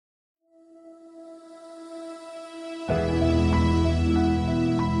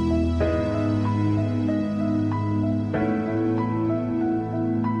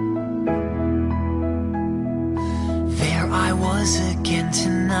us again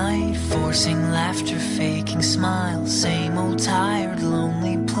tonight, forcing laughter, faking smiles, same old tired,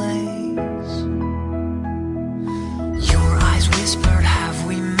 lonely place. Your eyes whispered, have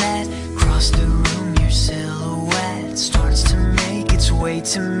we met? Across the room, your silhouette starts to make its way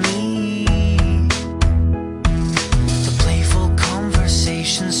to me. The playful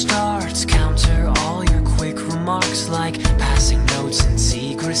conversation starts, counter all your quick remarks like